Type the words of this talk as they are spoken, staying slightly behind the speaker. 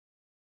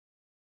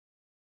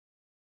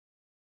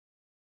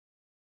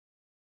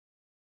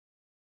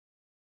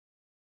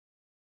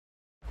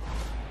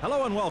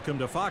Hello and welcome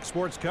to Fox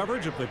Sports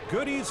coverage of the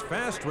Goodys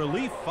Fast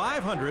Relief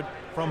 500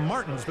 from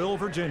Martinsville,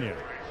 Virginia.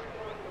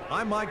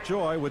 I'm Mike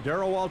Joy with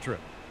Darrell Waltrip.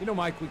 You know,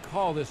 Mike, we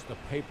call this the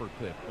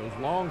paperclip. Those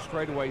long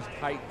straightaways,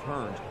 tight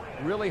turns,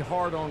 really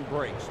hard on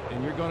brakes,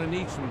 and you're going to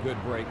need some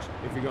good brakes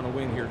if you're going to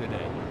win here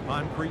today.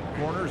 Concrete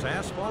corners,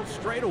 asphalt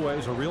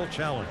straightaways, a real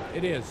challenge.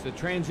 It is. The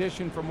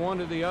transition from one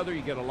to the other,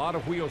 you get a lot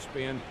of wheel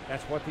spin.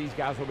 That's what these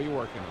guys will be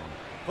working on.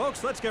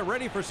 Folks, let's get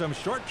ready for some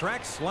short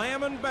track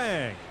slam and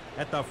bang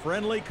at the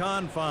friendly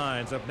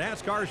confines of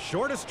NASCAR's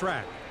shortest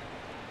track.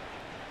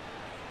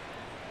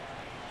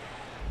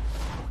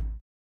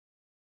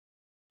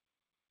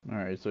 All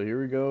right, so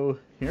here we go.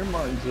 Here in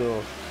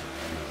Martinsville,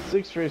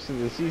 6th race of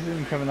the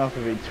season, coming off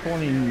of a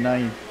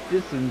 29th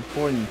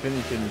disappointing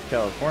finish in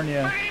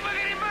California.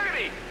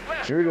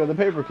 Here we go, the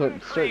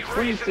paperclip starts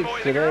 26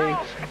 today.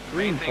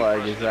 Green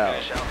flag is out.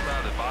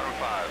 Outside the bottom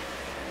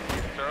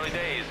 5. It's early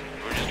days.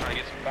 We're just trying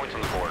to get some points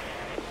on the board.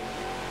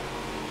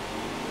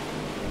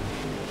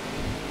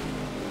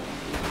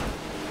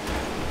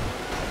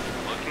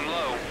 Looking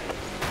low.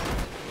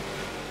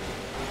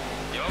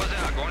 Yellow's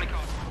out, going to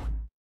call.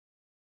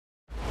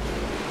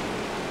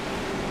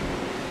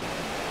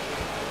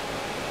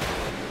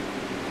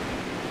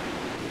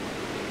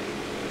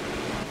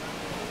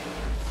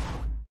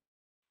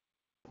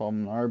 Paul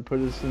Menard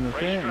put us in the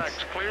fence.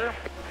 Racetrack's clear.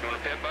 You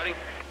want to pit, buddy?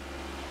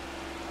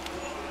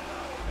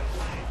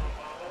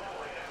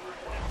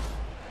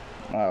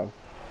 Wow,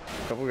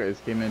 a couple guys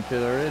came in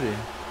pit already.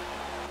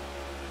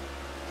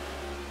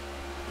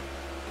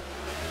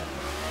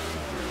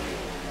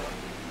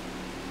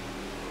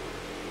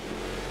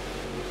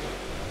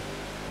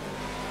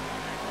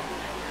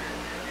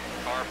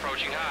 Car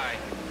approaching high.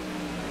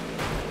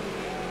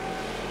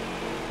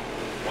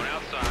 One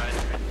outside.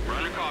 We're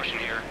under caution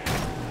here.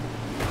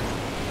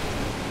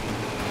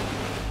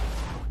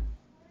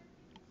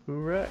 Who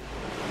wrecked?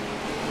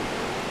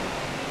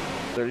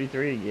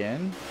 33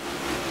 again.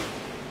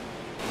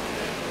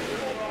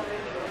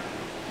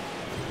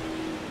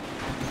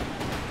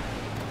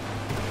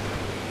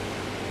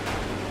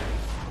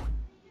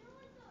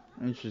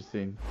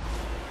 Interesting.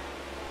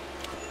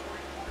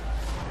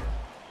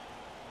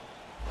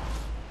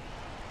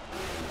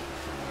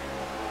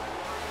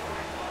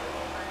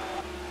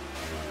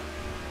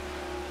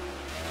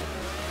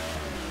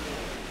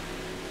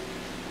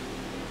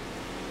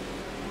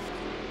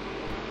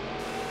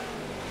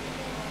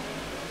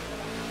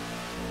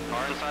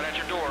 Car inside at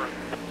your door.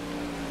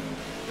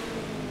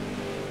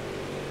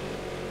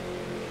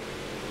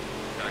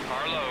 Got a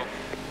car low.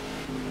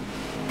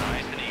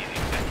 Nice and easy.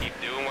 Just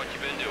keep doing what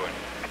you've been doing.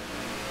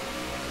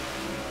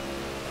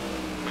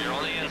 We're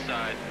on the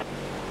inside.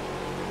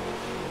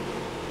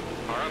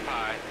 Car up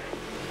high.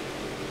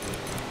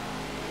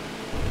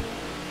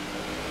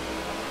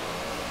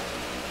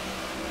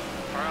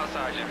 Car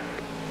outside you.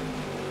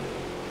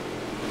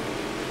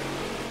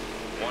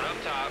 One up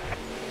top.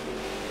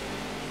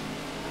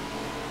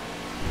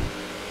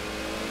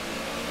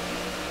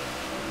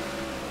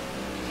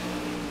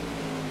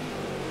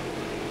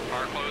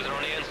 Car closing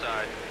on the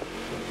inside.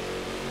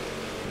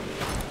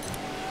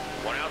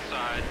 One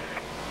outside.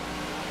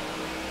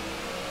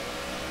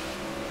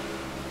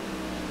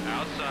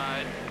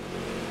 Outside.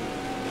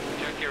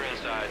 Check your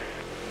inside.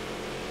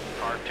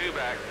 Car 2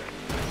 back.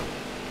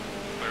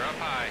 Clear up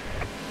high.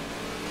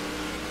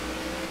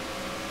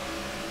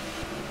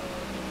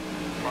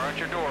 Car at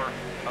your door.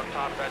 Up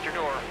top at your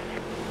door.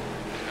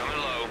 It's coming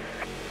low.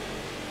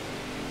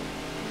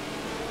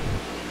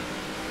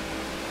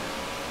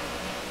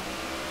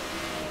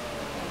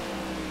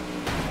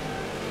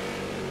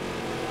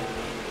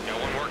 Got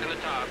one working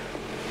the top.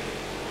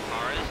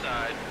 Car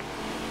inside.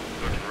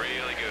 Looks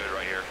really good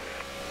right here.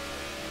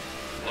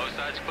 Low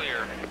side's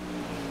clear.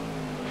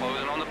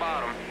 Closing on the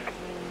bottom.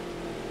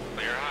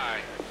 Clear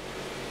high.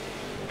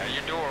 At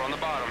your door on the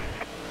bottom.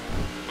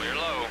 Clear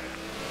low.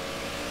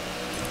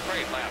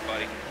 Great lap,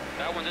 buddy.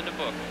 That one's in the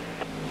book.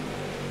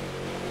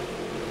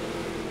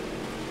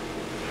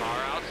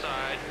 Car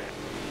outside.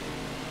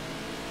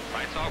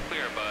 Right's all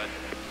clear, bud.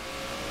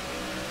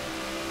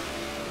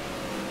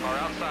 Car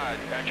outside,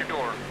 at your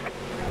door.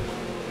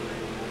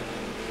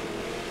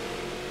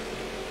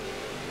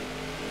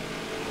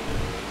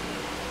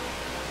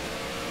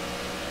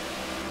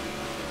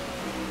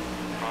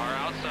 Car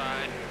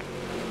outside.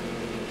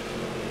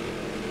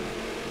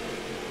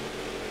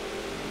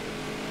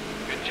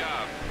 Good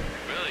job.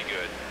 Really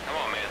good. Come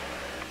on, man.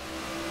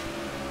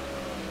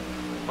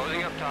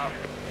 Closing up top.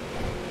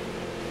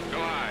 Go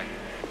high.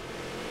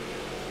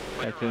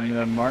 Back in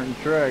the Martin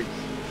Trucks.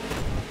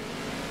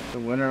 The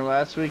winner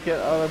last week at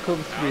Auto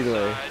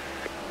Speedway. Outside.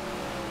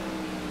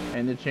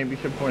 And the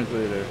championship points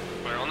leader.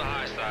 We're on the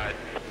high side.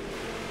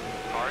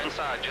 Car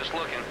inside, just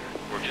looking.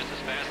 We're just as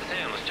fast as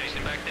him. Let's chase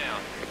him back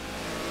down.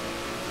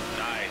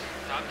 Nice.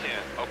 Top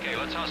 10. Okay,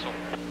 let's hustle.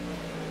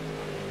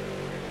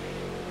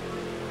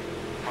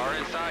 Car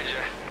inside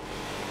you.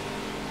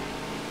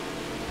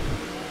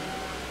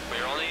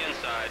 We're on the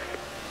inside.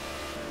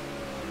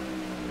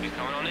 He's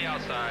coming on the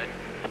outside.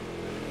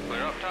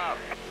 Clear up top.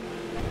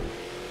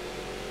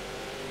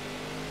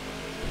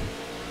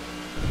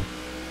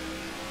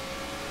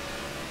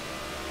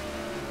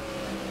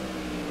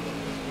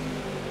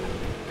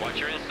 Watch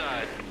your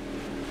inside.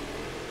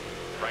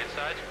 Right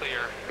side's clear.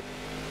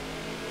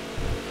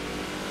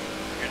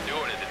 You're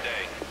doing it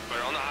today. Put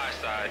it on the high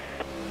side.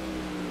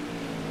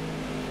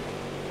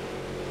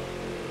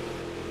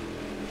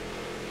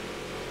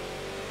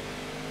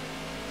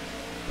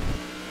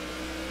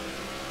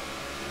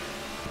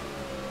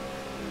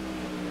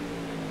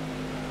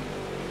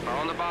 Car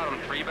on the bottom,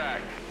 3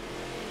 back.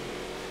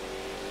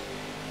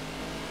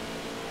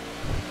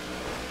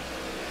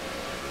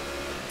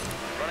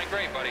 Running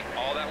great, buddy.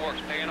 All that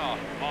work's paying off.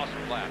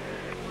 Awesome lap.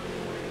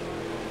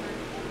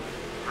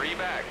 3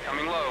 back,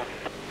 coming low.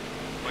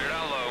 Clear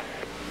down low.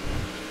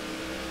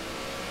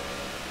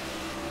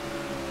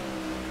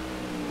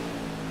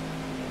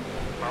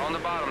 Car on the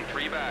bottom,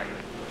 3 back.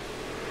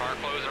 Car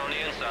closing on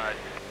the inside.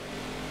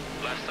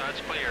 Left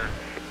side's clear.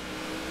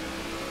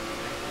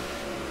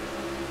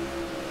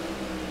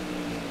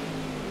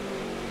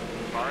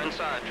 Car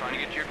inside, trying to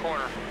get to your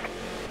corner.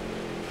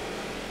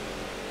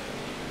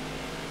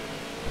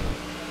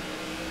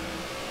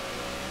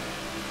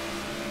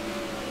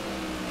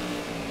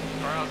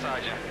 Car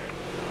outside you.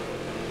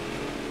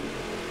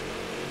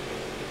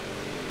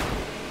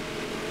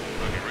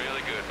 Looking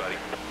really good, buddy.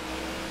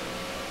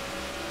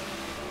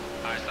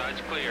 High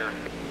side's clear.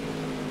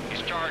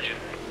 He's charging.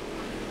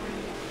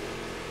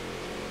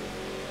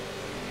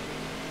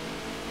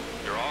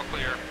 You're all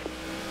clear.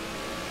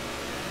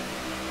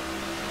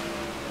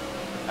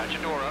 At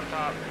your door up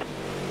top.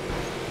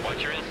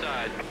 Watch your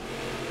inside.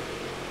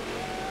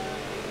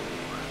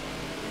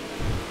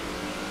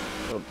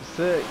 Up to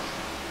 6.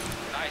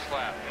 Nice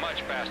lap.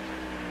 Much faster.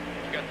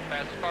 You got the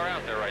fastest car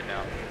out there right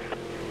now.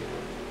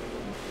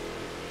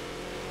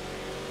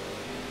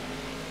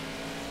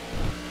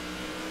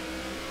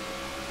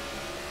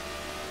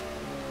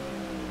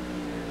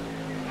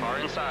 Car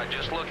inside,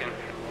 just looking.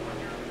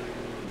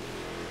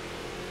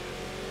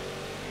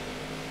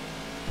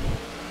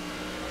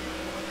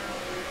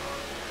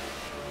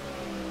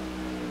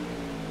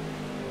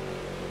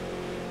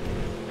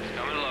 It's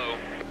coming low.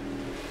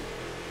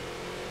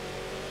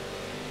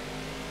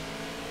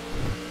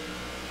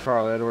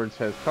 Carl Edwards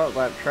has caught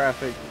lap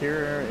traffic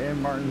here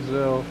in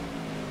Martinsville.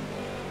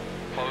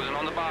 Closing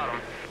on the bottom.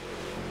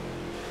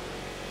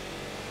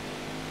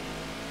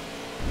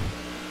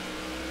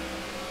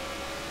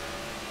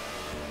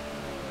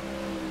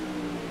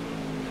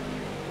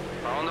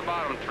 Car on the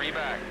bottom, 3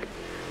 back.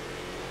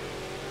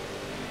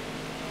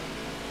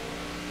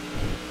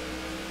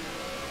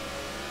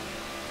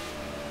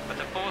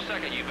 That's a full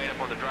second you made up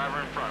on the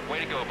driver in front. Way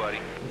to go, buddy.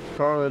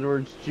 Carl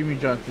Edwards, Jimmy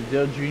Johnson,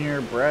 Dale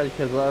Jr., Brad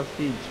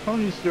Keselowski,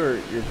 Tony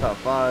Stewart, your top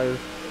 5.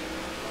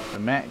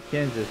 And Matt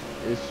Kenseth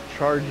is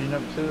charging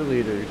up to the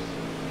leaders.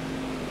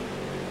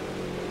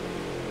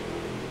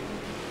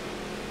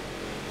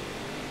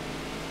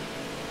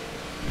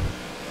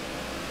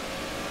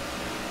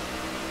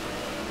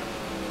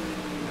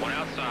 One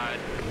outside.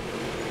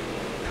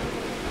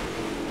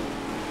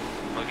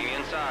 Looking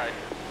inside.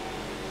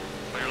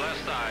 Clear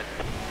left side.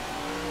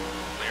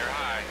 Clear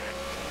high.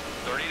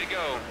 30 to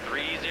go.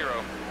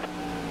 3-0.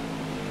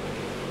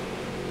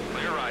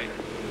 Clear right.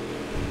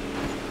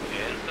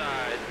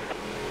 Inside.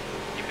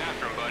 Keep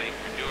after him, buddy.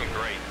 You're doing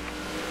great.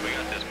 We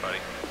got this, buddy.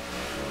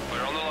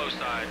 Clear on the low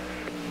side.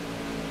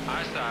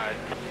 High side.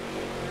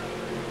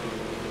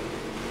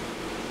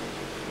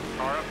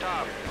 Car up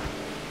top.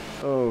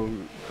 Oh,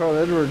 Carl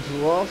Edwards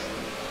lost.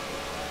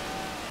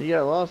 He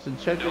got lost and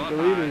checked Still with the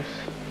up high. leaders.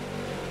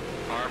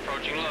 Car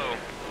approaching low.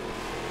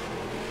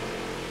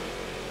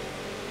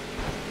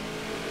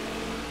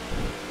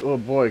 Oh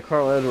boy,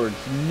 Carl Edwards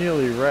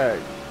nearly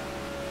wrecked.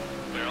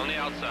 Clear on the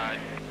outside.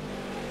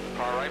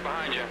 Car right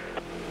behind you.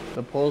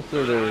 The pole Go to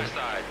the sitter. high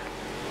side.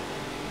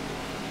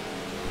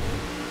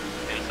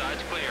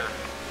 Inside's clear.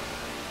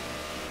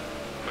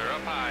 Clear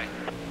up high.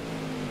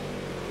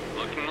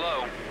 Looking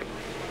low.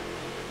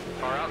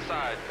 Car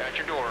outside. At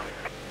your door.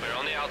 Clear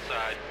on the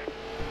outside.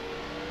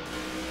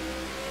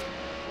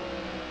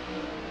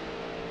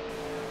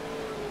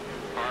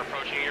 Car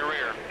approaching your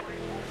rear.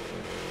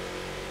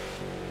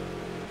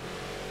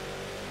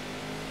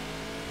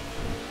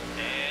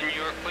 And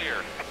you're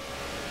clear.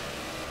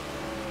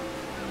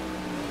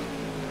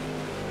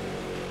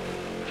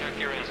 Check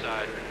your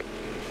inside.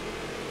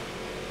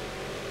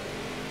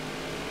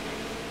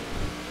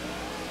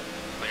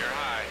 Clear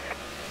high.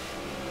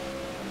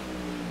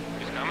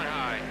 He's coming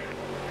high.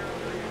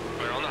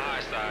 Clear on the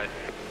high side.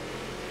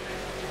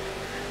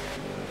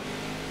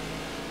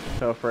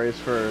 Tough race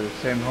for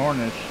Sam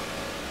Hornish.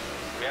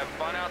 We have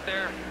fun out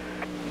there.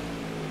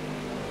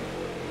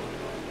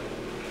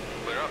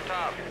 Clear up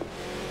top.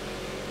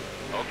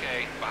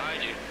 Okay,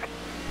 behind you.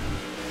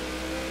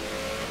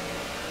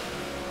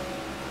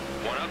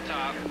 One up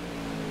top.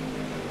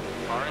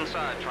 Car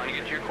inside, trying to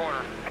get to your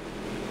corner.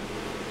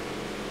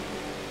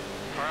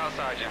 Car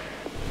outside you.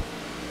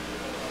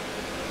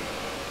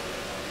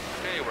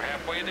 Okay, we're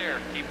halfway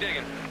there. Keep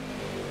digging.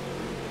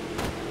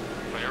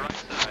 On your right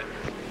side.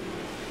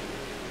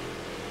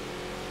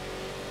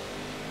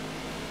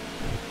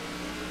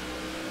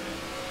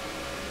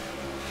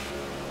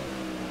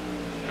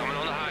 Coming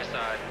on the high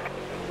side.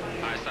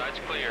 High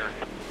clear.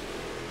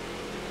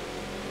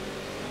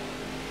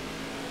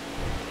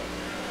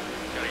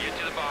 Gotta get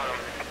to the bottom.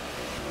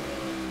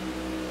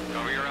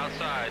 Cover your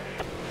outside.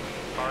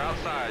 Car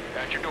outside,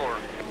 at your door.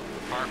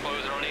 Car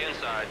closing on the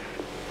inside.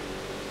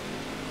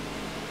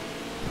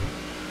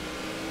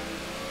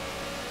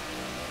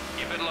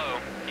 Keep it low,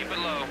 keep it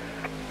low.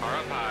 Car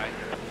up high.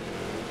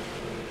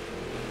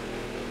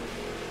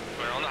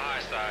 Clear on the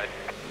high side.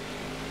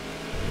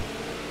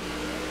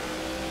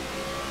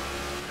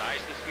 Nice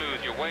and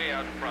smooth, you're way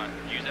out in front.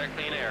 Use that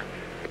clean air.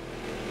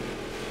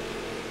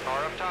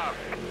 Car up top.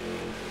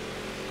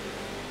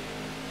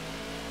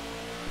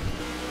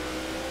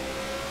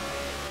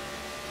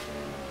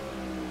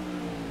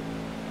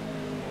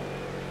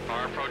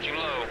 Car approaching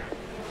low.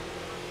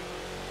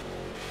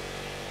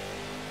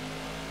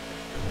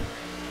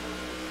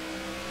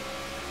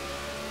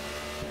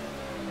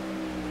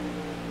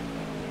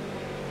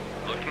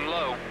 Looking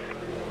low.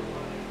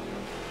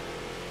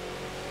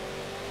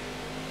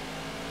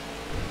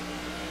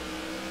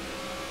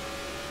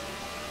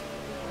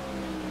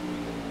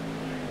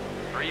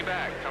 Three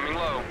back, coming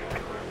low.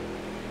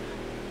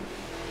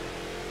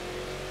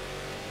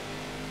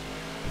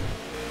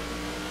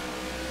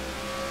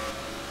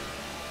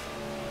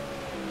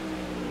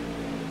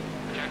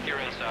 Check your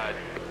inside.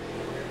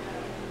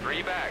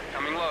 Three back,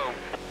 coming low.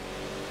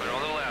 Put it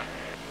on the left.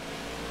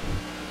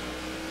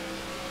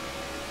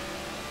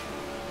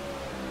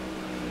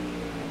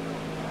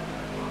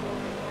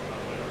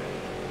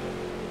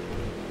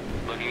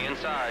 Looking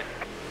inside.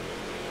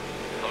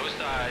 Low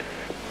side.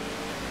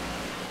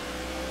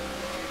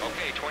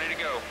 Okay, 20 to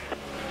go.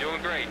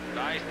 Doing great.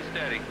 Nice and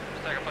steady.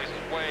 Second place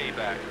is way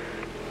back.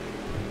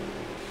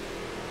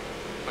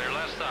 Clear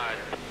left side.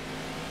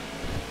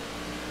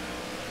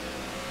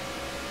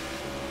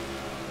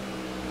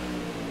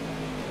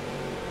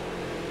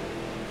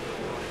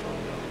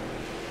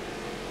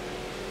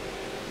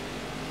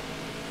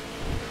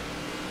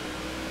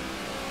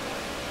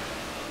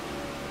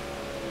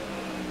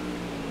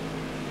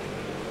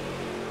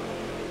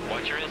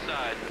 Watch your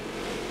inside.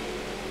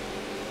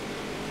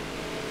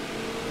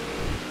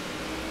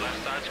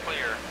 Left side's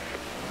clear.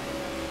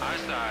 High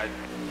side.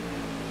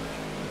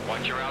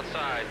 Watch your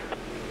outside.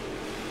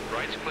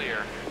 Right's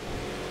clear.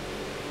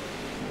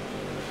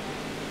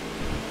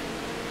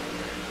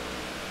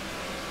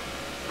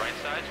 Right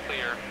side's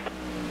clear.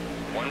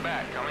 One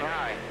back, coming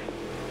high.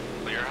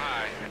 Clear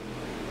high.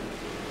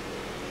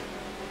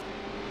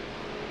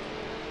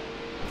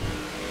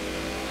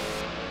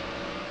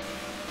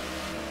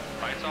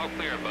 Right's all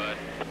clear, bud.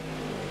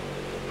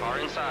 Car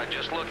inside,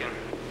 just looking.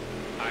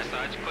 High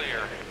side's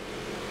clear.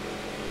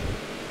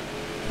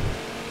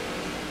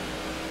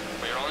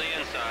 Clear on the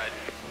inside.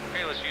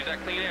 Okay, let's use that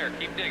clean air.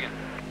 Keep digging.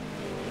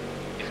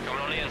 He's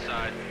coming on the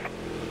inside.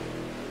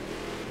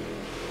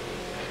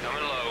 He's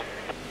coming low.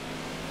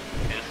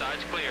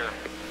 Inside's clear.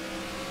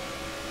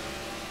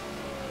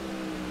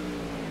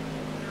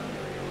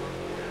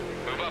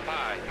 Move up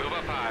high. Move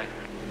up high.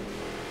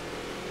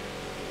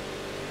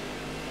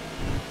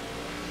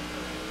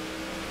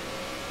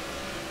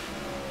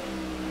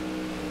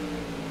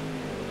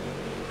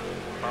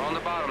 Car on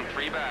the bottom,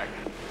 three back.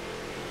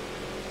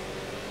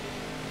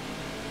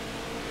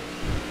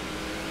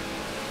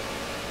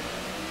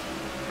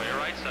 Clear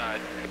right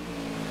side.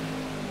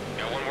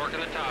 Got one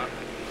working the top.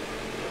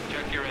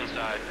 Check your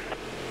inside.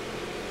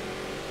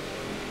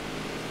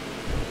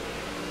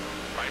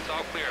 Right's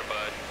all clear,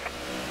 bud.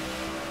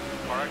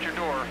 Car at your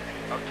door.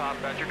 Up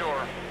top at your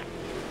door.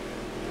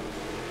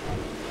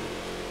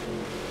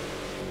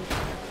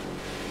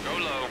 Go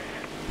low.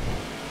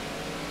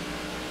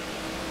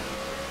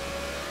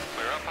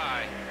 Clear up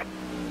high.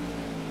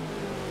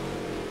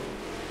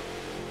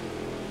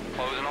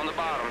 Closing on the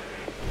bottom.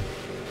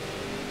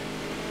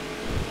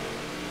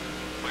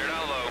 Clear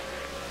down low.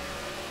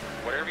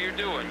 Whatever you're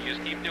doing, you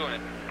just keep doing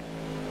it.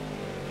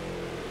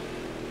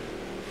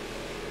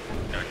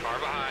 Got a car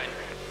behind.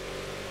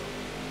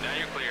 Now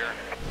you're clear.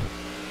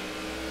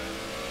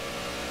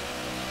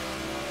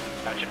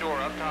 At your door,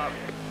 up top.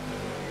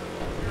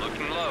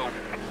 Looking low.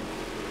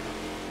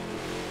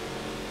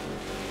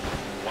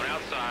 One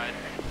outside.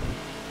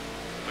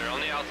 Clear on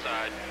the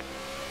outside.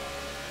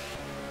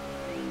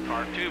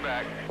 Car two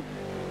back.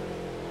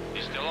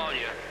 He's still on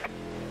you.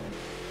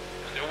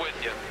 Still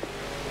with you.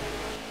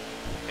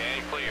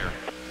 And clear.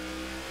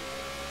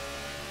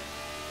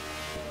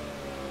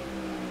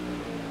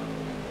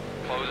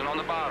 Closing on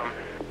the bottom.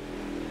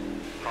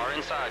 Car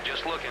inside,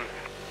 just looking.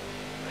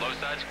 Low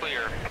side's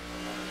clear.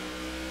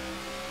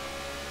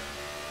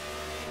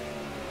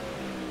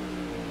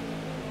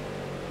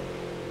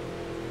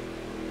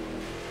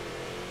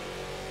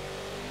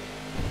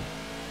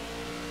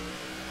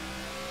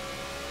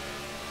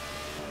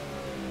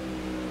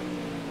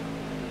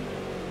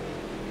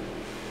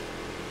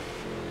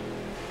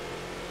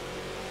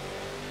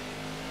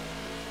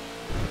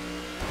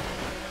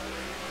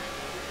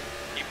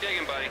 Keep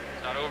digging, buddy.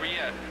 It's not over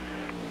yet.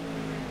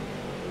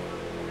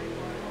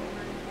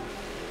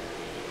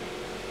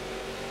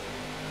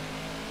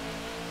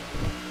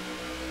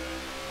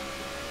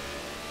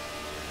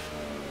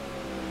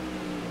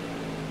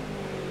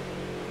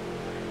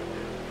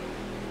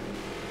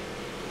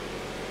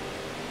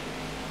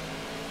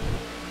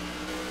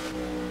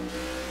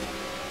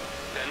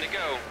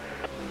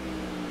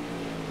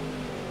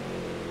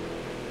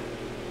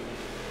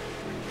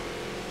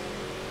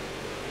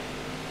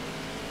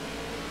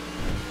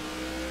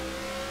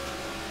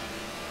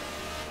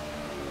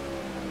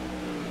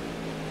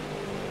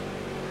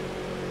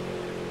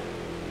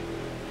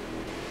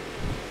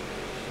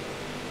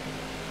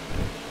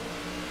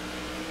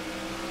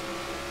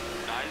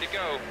 to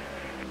go.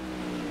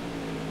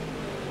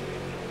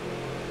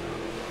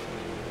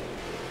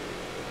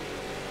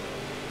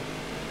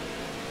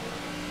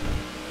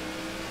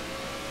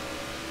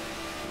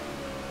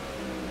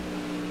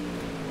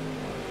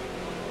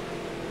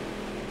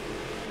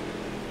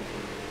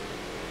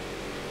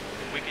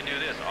 We can do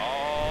this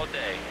all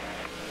day.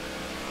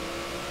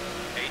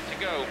 8 to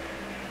go.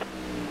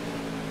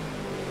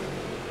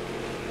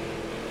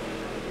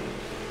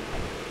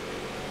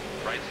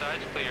 Right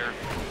side's clear.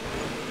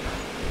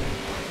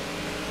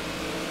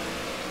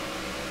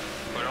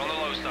 Put it on the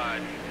low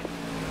side.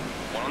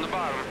 One on the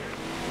bottom.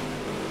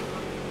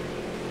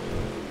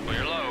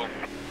 Clear low.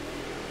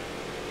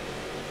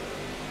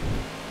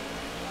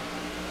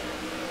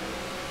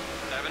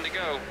 Seven to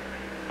go.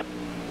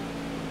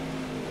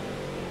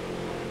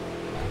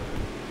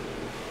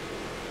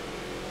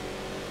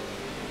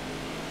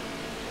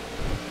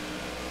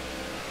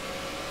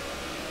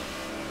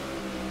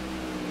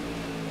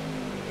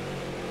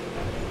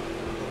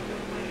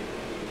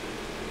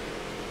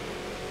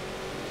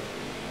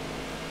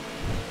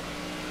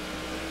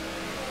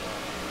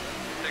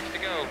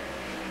 Go.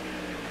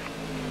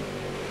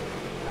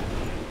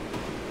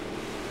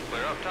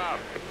 Clear up top.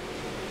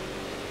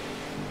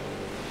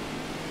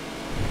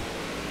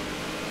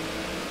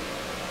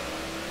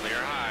 Clear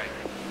high.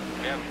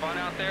 We having fun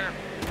out there?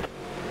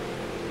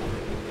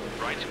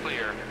 Right's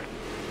clear.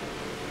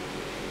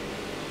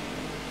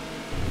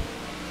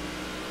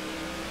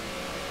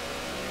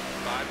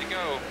 Five to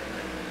go.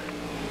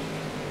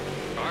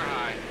 Car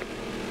high.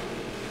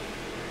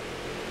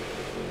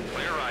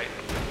 Clear right.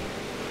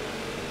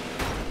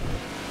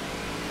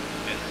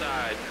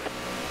 Inside.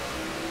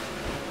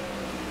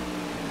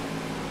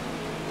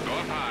 Go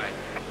up high.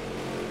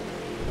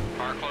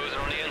 Car closing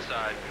on the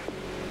inside.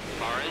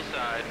 Car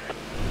inside.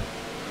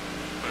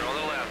 Put it on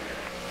the left.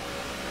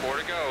 4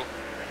 to go.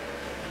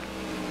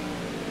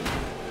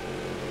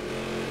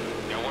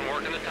 Got one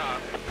working the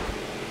top.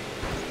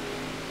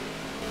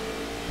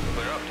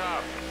 Clear up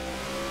top.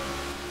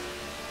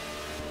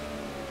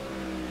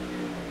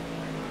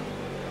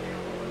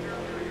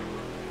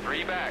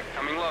 Three back,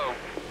 coming low.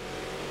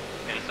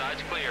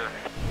 Inside's clear.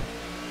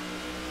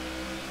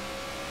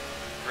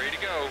 3 to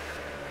go.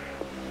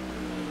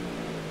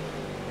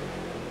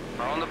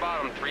 Car on the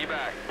bottom, 3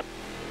 back.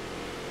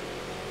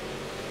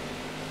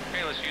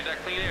 Okay, let's use that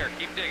clean air.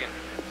 Keep digging.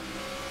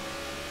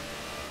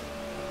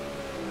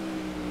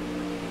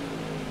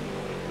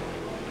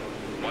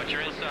 Watch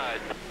your inside.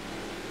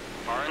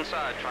 Car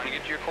inside, trying to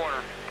get to your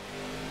corner.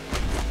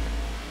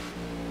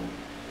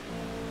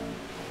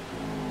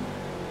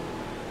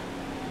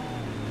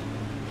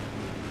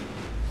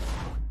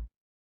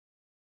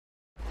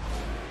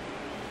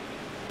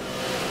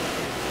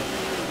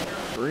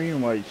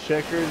 Green, white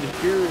checkered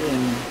here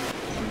in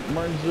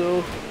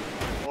Martinsville.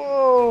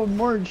 Whoa,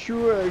 Martin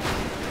Truex,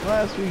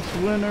 last week's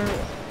winner,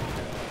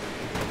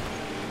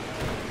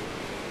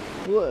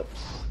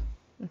 flips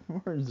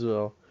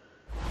Martinsville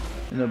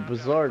in a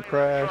bizarre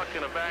crash. Truck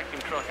and a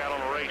vacuum truck out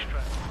on a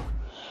racetrack.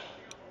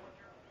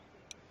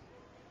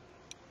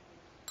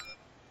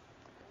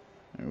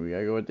 And we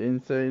gotta go with the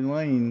inside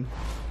lane.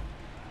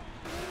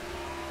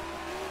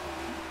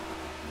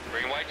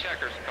 Green, white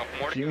checkers, a couple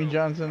more to Jimmy go.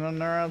 Johnson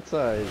on our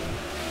outside.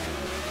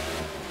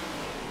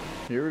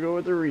 Here we go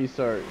with the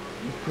restart.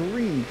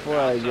 Green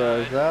flag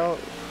goes out.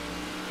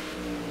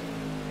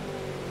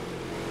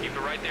 Keep it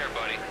right there,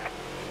 buddy.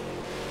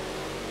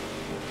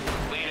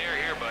 Clean air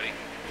here, buddy.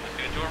 Let's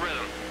get into a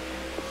rhythm.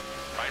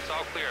 Right's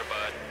all clear,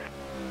 bud.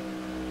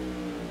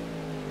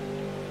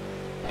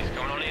 He's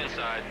coming on the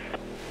inside.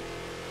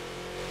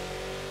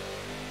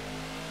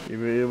 You'll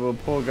be able to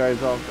pull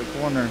guys off the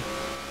corner.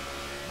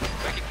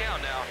 Make it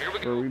count now. Here we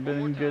go. Where we've One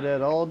more been good time.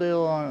 at all day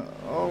long.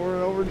 Oh,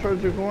 we're over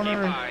towards the Keep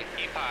corner. high,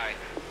 keep high.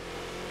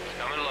 He's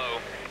coming low.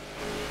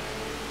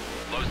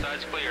 Low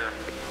side's clear.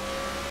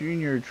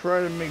 Junior,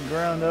 try to make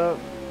ground up.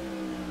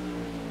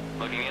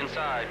 Looking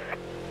inside.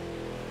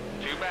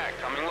 2 back,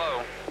 coming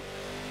low.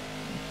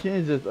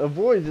 Kenseth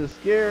avoids a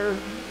scare.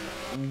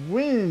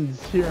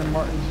 Wins here in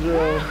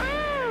Martinsville.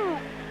 Woo-hoo!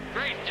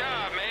 Great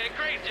job, man.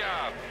 Great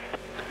job.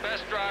 The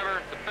best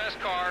driver, the best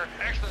car.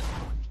 Excellent.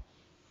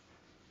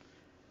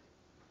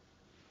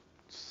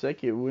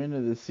 Second win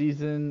of the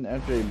season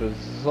after a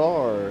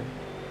bizarre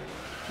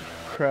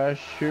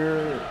crash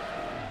here.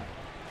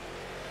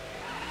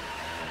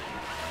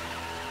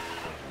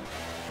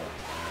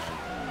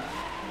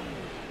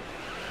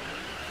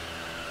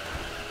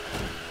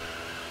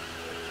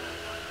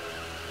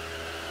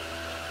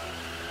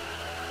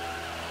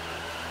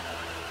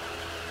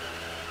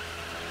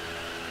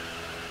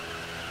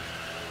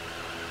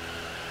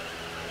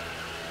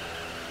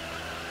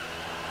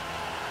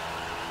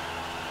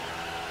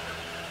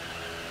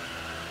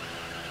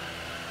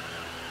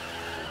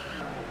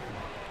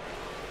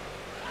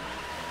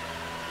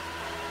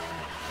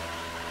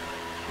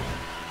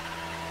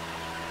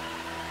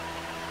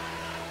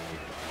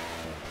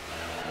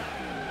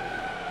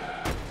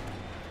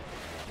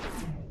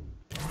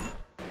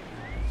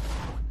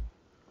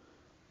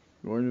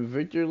 Going to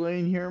Victor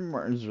Lane here in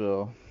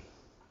Martinsville.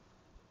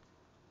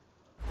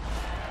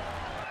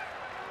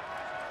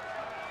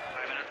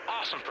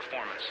 Awesome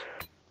performance.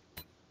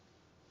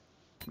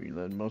 We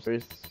led most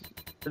race.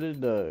 Where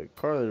did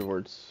Carl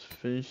Edwards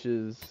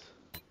finishes?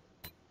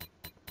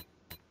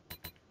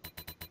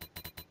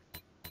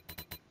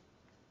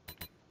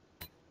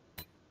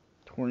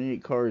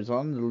 .28 cars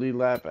on the lead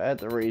lap at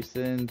the race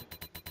end.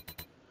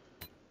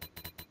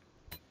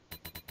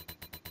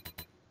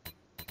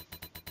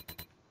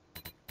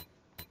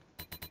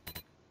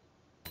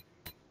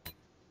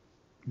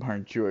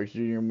 Martin Truex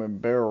Jr.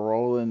 went barrel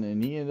rolling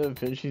and he ended up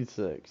finishing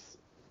 6th.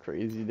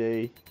 Crazy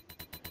day.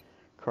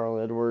 Carl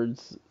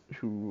Edwards,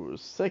 who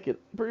was second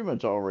pretty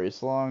much all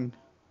race long,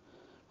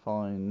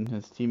 following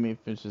his teammate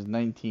finishes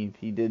 19th.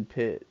 He did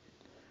pit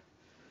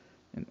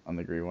on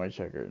the green white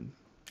checkered.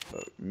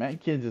 But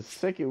Matt Kenseth's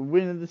second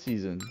win of the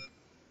season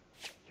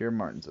here in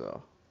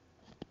Martinsville.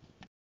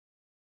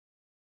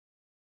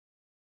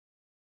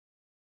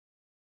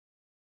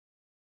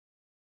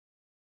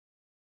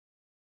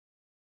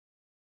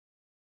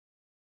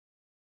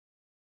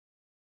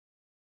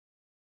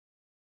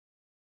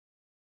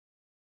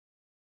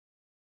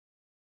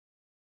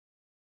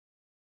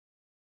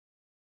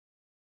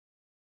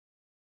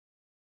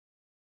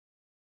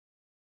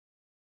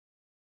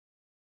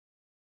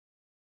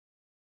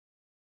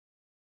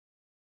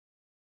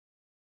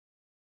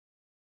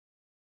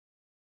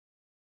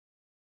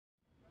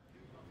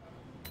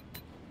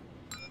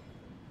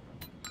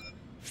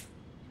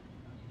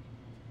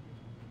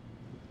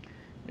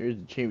 Here's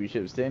the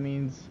championship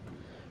standings.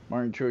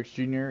 Martin Truex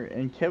Jr.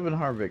 and Kevin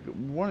Harvick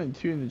 1 and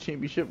 2 in the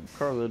championship.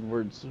 Carl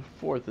Edwards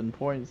 4th in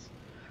points.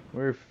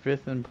 We're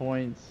 5th in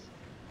points.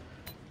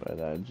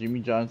 But Jimmy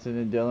Johnson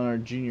and Dale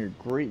Earnhardt Jr.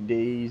 great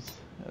days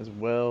as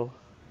well.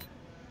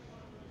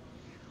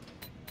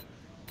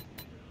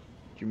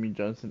 Jimmy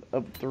Johnson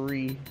up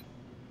 3.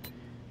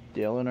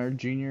 Dale Earnhardt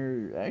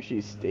Jr.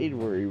 actually stayed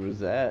where he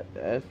was at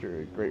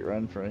after a great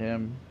run for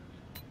him.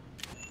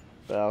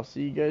 But I'll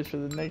see you guys for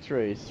the next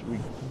race. We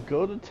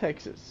go to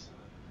Texas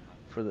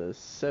for the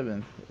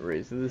 7th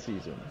race of the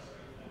season.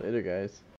 Later, guys.